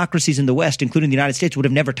most democracies in the West, including the United States, would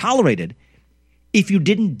have never tolerated if you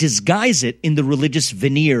didn't disguise it in the religious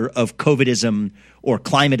veneer of COVIDism or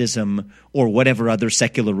climatism or whatever other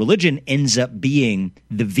secular religion ends up being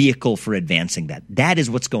the vehicle for advancing that. That is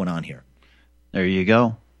what's going on here. There you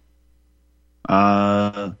go.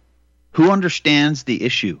 Who understands the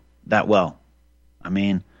issue that well? I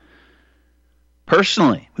mean,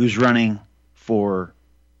 personally, who's running for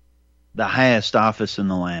the highest office in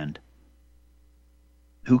the land?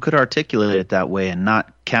 Who could articulate it that way and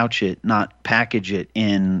not couch it, not package it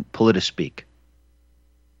in politispeak?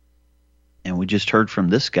 And we just heard from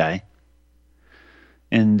this guy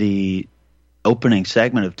in the opening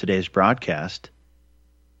segment of today's broadcast.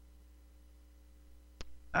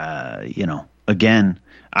 Again,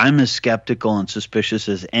 I'm as skeptical and suspicious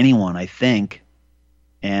as anyone, I think.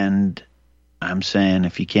 And I'm saying,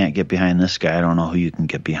 if you can't get behind this guy, I don't know who you can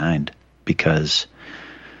get behind, because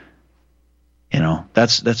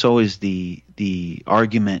that's always the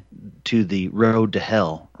argument to the road to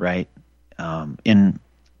hell, right? In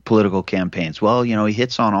political campaigns. Well, he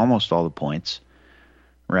hits on almost all the points,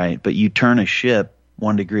 right? But you turn a ship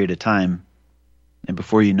 1 degree at a time, and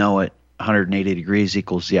before you know it, 180 degrees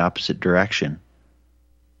equals the opposite direction.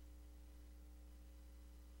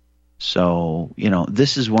 So,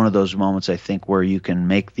 this is one of those moments, I think, where you can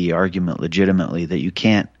make the argument legitimately that you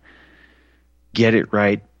can't get it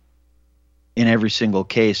right in every single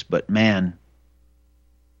case, but man,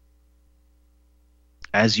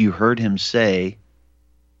 as you heard him say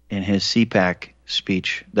in his CPAC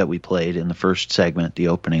speech that we played in the first segment, the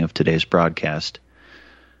opening of today's broadcast,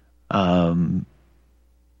 And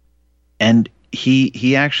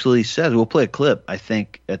he actually says, we'll play a clip, I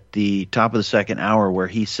think, at the top of the second hour where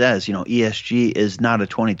he says, ESG is not a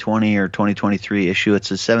 2020 or 2023 issue.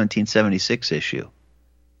 It's a 1776 issue.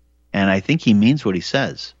 And I think he means what he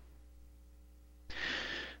says.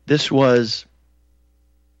 This was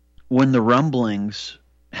when the rumblings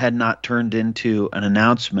had not turned into an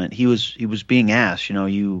announcement. He was being asked,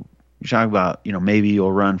 you talk about, maybe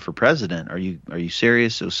you'll run for president. Are you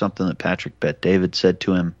serious? It was something that Patrick Bet-David said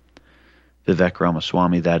to him, Vivek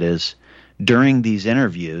Ramaswamy, that is, during these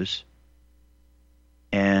interviews.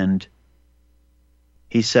 And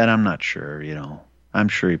he said, I'm not sure, I'm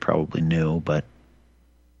sure he probably knew, but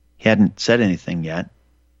he hadn't said anything yet,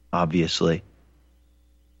 obviously.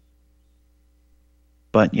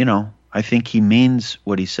 But, I think he means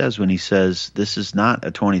what he says when he says this is not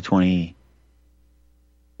a 2020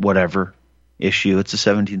 whatever issue. It's a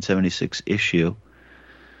 1776 issue.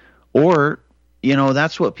 Or,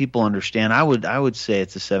 that's what people understand. I would say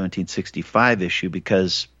it's a 1765 issue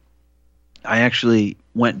because I actually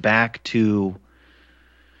went back to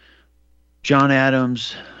John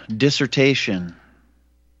Adams' dissertation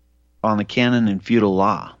on the canon and feudal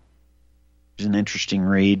law. It's an interesting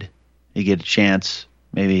read. You get a chance,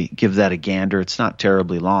 maybe give that a gander. It's not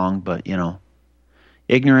terribly long, but,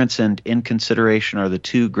 ignorance and inconsideration are the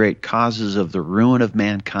two great causes of the ruin of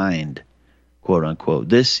mankind, quote unquote.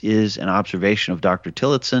 This is an observation of Dr.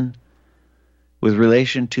 Tillotson with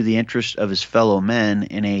relation to the interest of his fellow men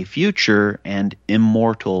in a future and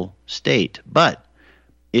immortal state. But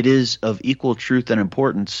it is of equal truth and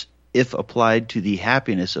importance if applied to the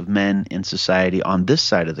happiness of men in society on this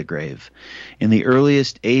side of the grave. In the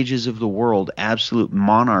earliest ages of the world, absolute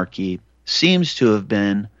monarchy seems to have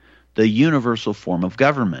been the universal form of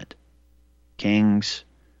government. Kings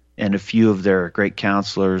and a few of their great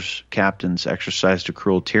counselors, captains, exercised a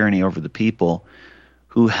cruel tyranny over the people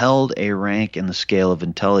who held a rank in the scale of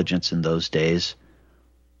intelligence in those days,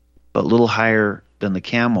 but little higher than the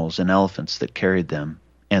camels and elephants that carried them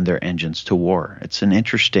and their engines to war. It's an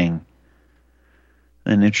interesting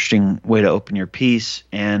way to open your piece.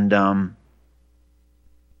 And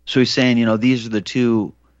so he's saying, these are the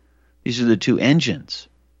two engines,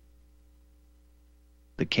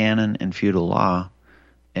 the canon and feudal law.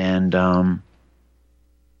 And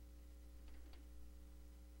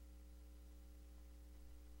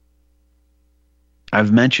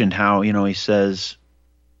I've mentioned how, he says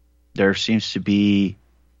there seems to be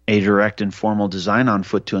a direct and formal design on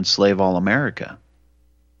foot to enslave all America.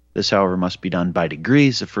 This, however, must be done by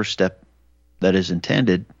degrees. The first step that is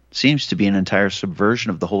intended seems to be an entire subversion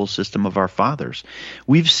of the whole system of our fathers.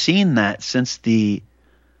 We've seen that since the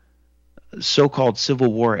so-called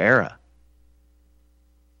Civil War era.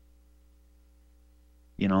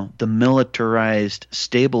 The militarized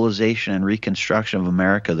stabilization and reconstruction of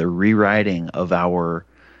America, the rewriting of our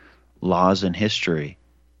laws and history.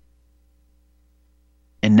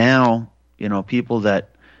 And now, people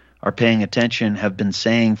that are paying attention have been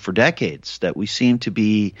saying for decades that we seem to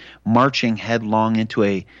be marching headlong into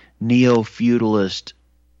a neo-feudalist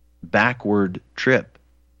backward trip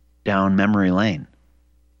down memory lane.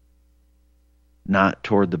 Not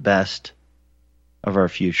toward the best of our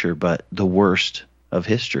future, but the worst of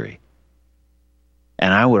history.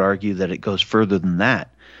 And I would argue that it goes further than that.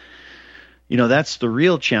 That's the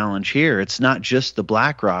real challenge here. It's not just the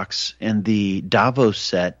BlackRocks and the Davos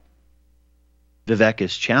set Vivek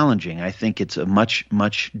is challenging. I think it's a much,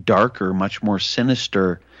 much darker, much more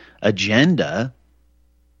sinister agenda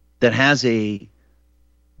that has a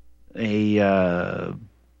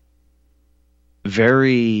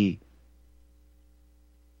very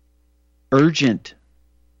urgent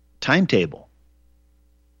timetable.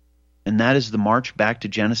 And that is the march back to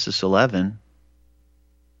Genesis 11,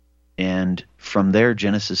 and from there,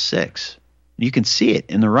 Genesis 6. You can see it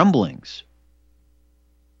in the rumblings.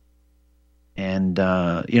 And,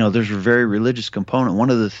 there's a very religious component. One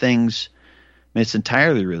of the things, it's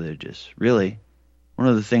entirely religious, really. One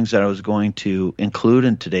of the things that I was going to include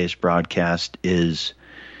in today's broadcast is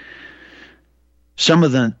some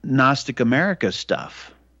of the Gnostic America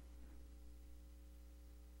stuff.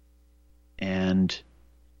 And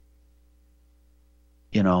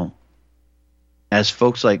as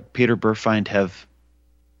folks like Peter Burfeind have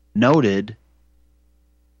noted,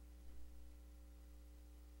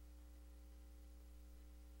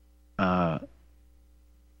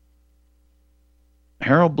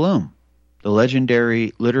 Harold Bloom, the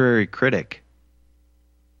legendary literary critic,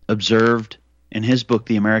 observed in his book,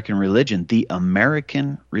 The American Religion,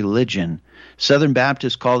 Southern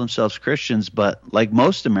Baptists call themselves Christians, but like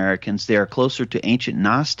most Americans, they are closer to ancient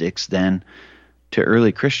Gnostics than to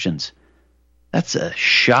early Christians. That's a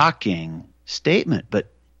shocking statement,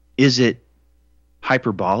 but is it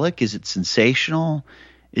hyperbolic? Is it sensational?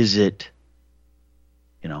 Is it,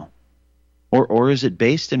 or is it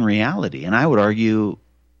based in reality? And I would argue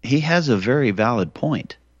he has a very valid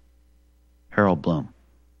point, Harold Bloom.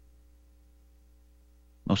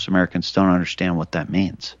 Most Americans don't understand what that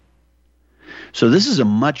means. So this is a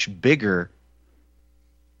much bigger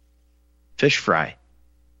fish fry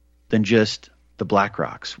than just the Black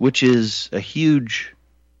Rocks, which is a huge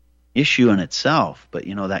issue in itself. But,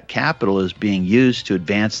 that capital is being used to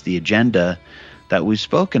advance the agenda that we've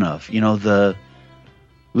spoken of. The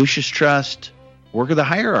Lucis Trust, work of the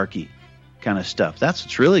hierarchy kind of stuff. That's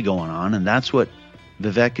what's really going on, and that's what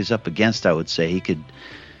Vivek is up against, I would say. He could,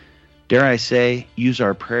 dare I say, use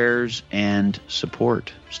our prayers and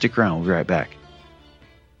support. Stick around. We'll be right back.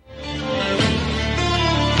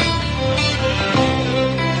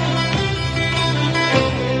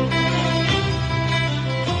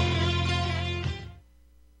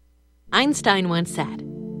 Einstein once said,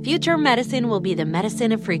 "Future medicine will be the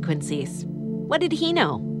medicine of frequencies." What did he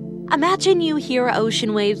know? Imagine you hear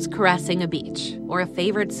ocean waves caressing a beach, or a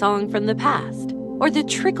favorite song from the past, or the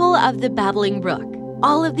trickle of the babbling brook.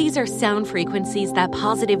 All of these are sound frequencies that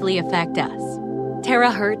positively affect us.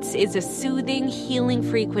 Terahertz is a soothing, healing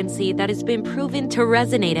frequency that has been proven to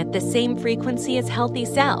resonate at the same frequency as healthy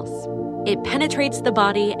cells. It penetrates the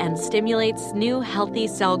body and stimulates new healthy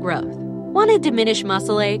cell growth. Want to diminish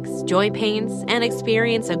muscle aches, joint pains, and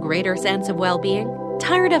experience a greater sense of well-being?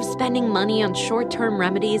 Tired of spending money on short-term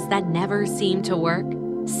remedies that never seem to work?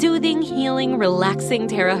 Soothing, healing, relaxing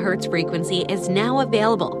terahertz frequency is now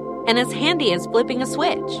available and as handy as flipping a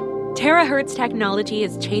switch. Terahertz technology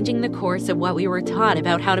is changing the course of what we were taught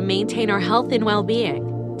about how to maintain our health and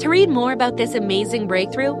well-being. To read more about this amazing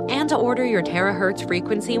breakthrough and to order your terahertz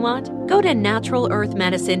frequency wand, go to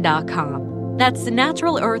NaturalEarthMedicine.com. That's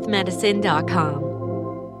NaturalEarthMedicine.com.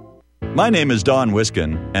 My name is Don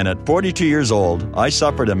Wiskin, and at 42 years old, I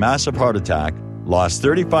suffered a massive heart attack, lost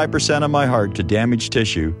 35% of my heart to damaged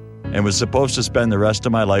tissue, and was supposed to spend the rest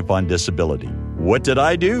of my life on disability. What did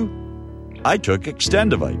I do? I took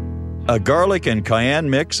Extendivite, a garlic and cayenne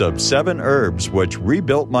mix of 7 herbs which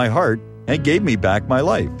rebuilt my heart and gave me back my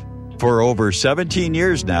life. For over 17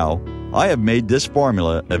 years now, I have made this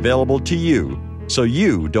formula available to you, so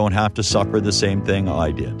you don't have to suffer the same thing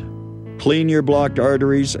I did. Clean your blocked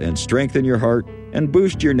arteries and strengthen your heart and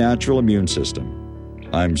boost your natural immune system.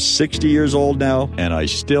 I'm 60 years old now, and I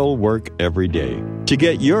still work every day. To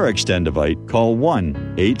get your Extendivite, call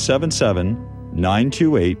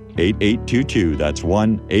 1-877-928-8822. That's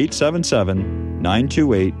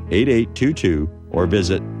 1-877-928-8822, or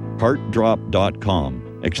visit heartdrop.com.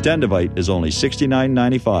 Extendivite is only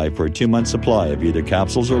 $69.95 for a 2-month supply of either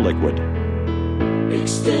capsules or liquid.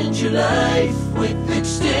 Extend your life with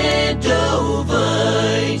Extendovite.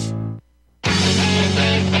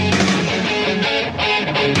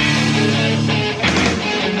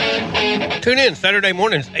 Tune in Saturday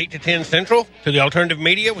mornings, 8 to 10 Central, to the Alternative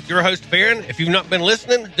Media with your host, Farron. If you've not been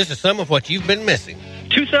listening, this is some of what you've been missing.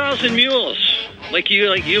 2,000 mules, like you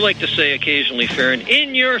like to say occasionally, Farron,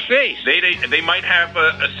 in your face. They might have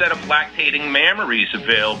a set of lactating mammaries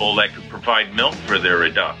available that could provide milk for their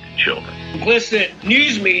adopted children. Listen,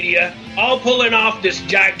 news media, all pulling off this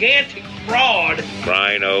gigantic fraud.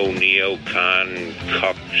 Rhino, neocon,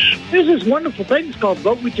 cups. There's this wonderful thing called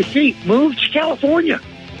Vote With Your Feet. Move to California.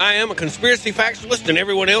 I am a conspiracy factualist, and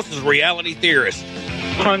everyone else is a reality theorist.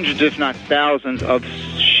 Hundreds, if not thousands, of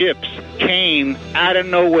ships came out of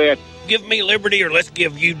nowhere. Give me liberty, or let's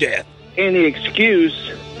give you death. Any excuse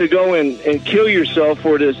to go and kill yourself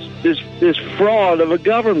for this fraud of a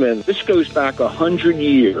government. This goes back 100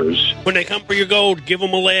 years. When they come for your gold, give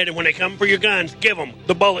them a lead, and when they come for your guns, give them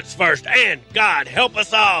the bullets first. And God help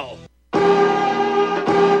us all.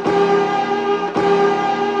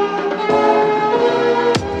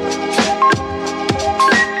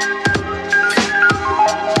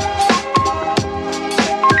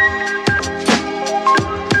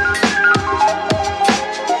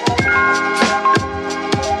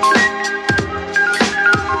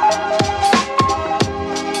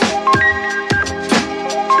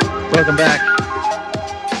 Welcome back.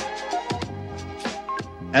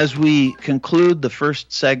 As we conclude the first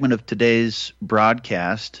segment of today's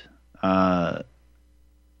broadcast,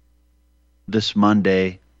 this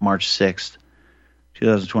Monday, March 6th,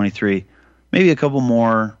 2023, maybe a couple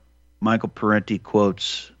more Michael Parenti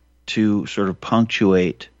quotes to sort of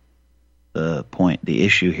punctuate the point, the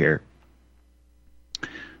issue here.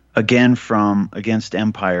 Again, from Against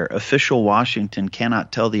Empire, official Washington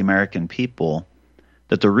cannot tell the American people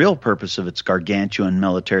that the real purpose of its gargantuan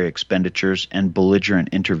military expenditures and belligerent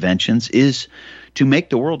interventions is to make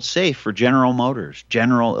the world safe for General Motors,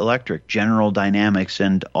 General Electric, General Dynamics,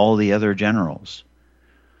 and all the other generals.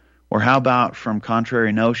 Or how about from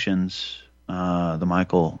Contrary Notions, the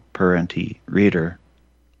Michael Parenti reader,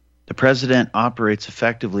 the president operates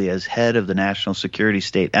effectively as head of the national security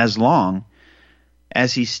state as long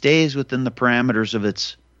as he stays within the parameters of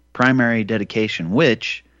its primary dedication,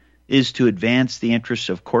 which is to advance the interests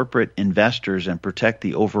of corporate investors and protect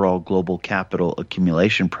the overall global capital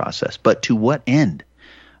accumulation process. But to what end?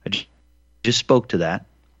 I just spoke to that.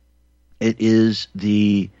 It is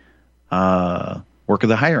the work of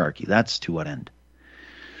the hierarchy. That's to what end.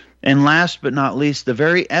 And last but not least, the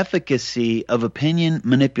very efficacy of opinion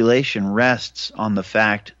manipulation rests on the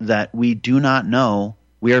fact that we do not know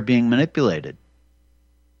we are being manipulated.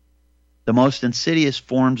 The most insidious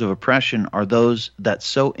forms of oppression are those that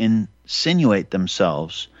so insinuate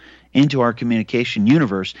themselves into our communication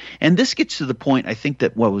universe. And this gets to the point, I think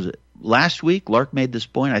that, what was it, last week? Lark made this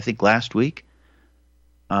point, I think last week.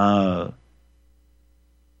 What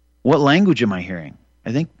language am I hearing?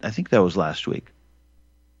 I think that was last week.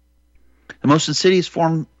 The most insidious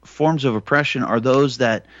forms of oppression are those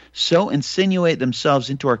that so insinuate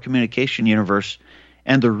themselves into our communication universe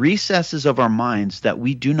and the recesses of our minds that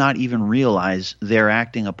we do not even realize they're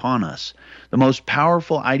acting upon us. The most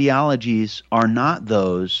powerful ideologies are not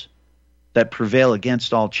those that prevail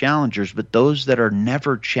against all challengers, but those that are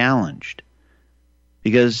never challenged,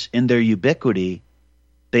 because in their ubiquity,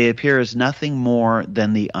 they appear as nothing more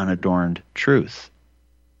than the unadorned truth.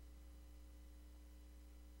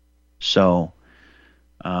 So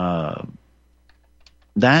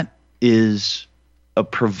that is a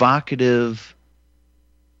provocative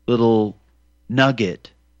little nugget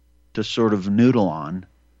to sort of noodle on.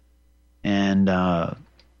 And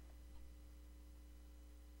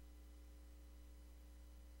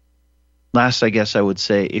last, I guess I would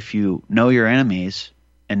say, if you know your enemies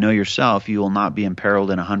and know yourself, you will not be imperiled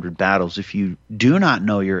in 100 battles. If you do not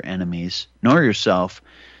know your enemies nor yourself,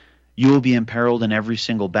 you will be imperiled in every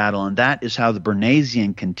single battle. And that is how the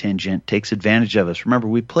Bernaysian contingent takes advantage of us. Remember,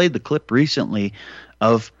 we played the clip recently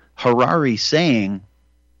of Harari saying,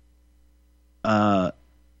 the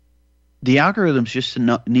algorithms just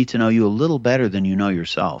need to know you a little better than you know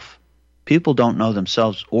yourself. People don't know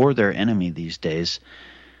themselves or their enemy these days.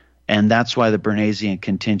 And that's why the Bernaysian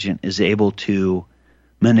contingent is able to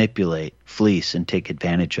manipulate, fleece, and take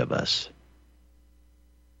advantage of us.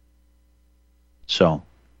 So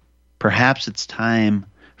perhaps it's time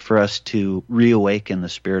for us to reawaken the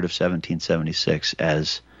spirit of 1776,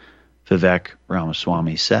 as Vivek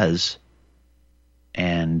Ramaswamy says,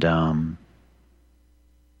 and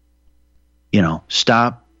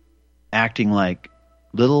stop acting like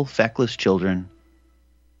little feckless children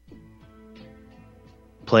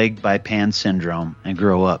plagued by Pan syndrome and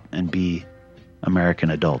grow up and be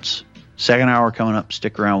American adults. Second hour coming up.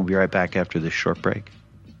 Stick around. We'll be right back after this short break.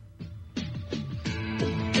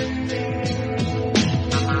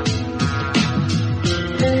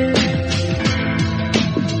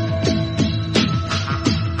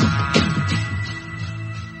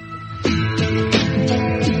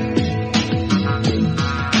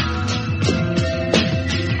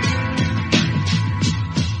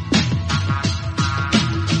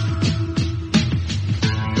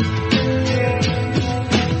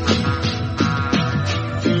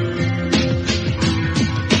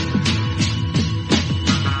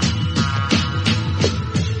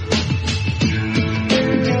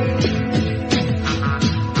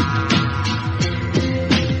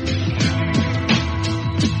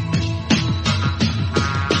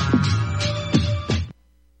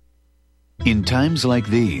 In times like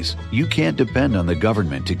these, you can't depend on the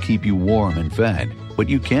government to keep you warm and fed, but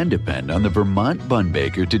you can depend on the Vermont Bun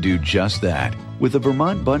Baker to do just that. With the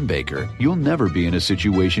Vermont Bun Baker, you'll never be in a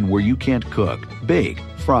situation where you can't cook, bake,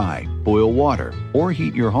 fry, boil water, or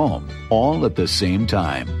heat your home, all at the same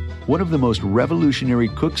time. One of the most revolutionary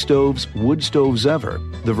cook stoves, wood stoves ever,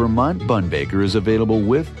 the Vermont Bun Baker is available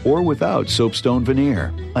with or without soapstone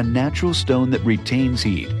veneer, a natural stone that retains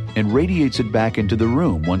heat and radiates it back into the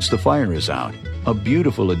room once the fire is out. A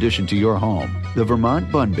beautiful addition to your home. The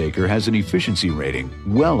Vermont Bun Baker has an efficiency rating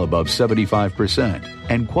well above 75%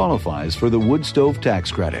 and qualifies for the wood stove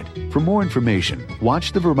tax credit. For more information,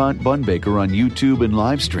 watch the Vermont Bun Baker on YouTube and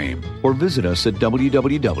live stream, or visit us at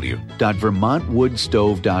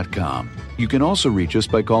www.vermontwoodstove.com. You can also reach us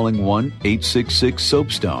by calling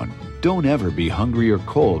 1-866-SOAPSTONE. Don't ever be hungry or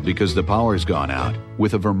cold because the power's gone out.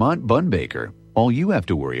 With a Vermont Bun Baker, all you have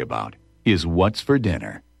to worry about is what's for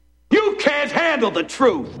dinner. You can't handle the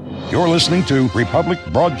truth. You're listening to Republic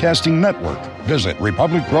Broadcasting Network. Visit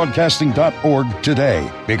republicbroadcasting.org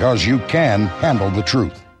today because you can handle the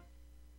truth.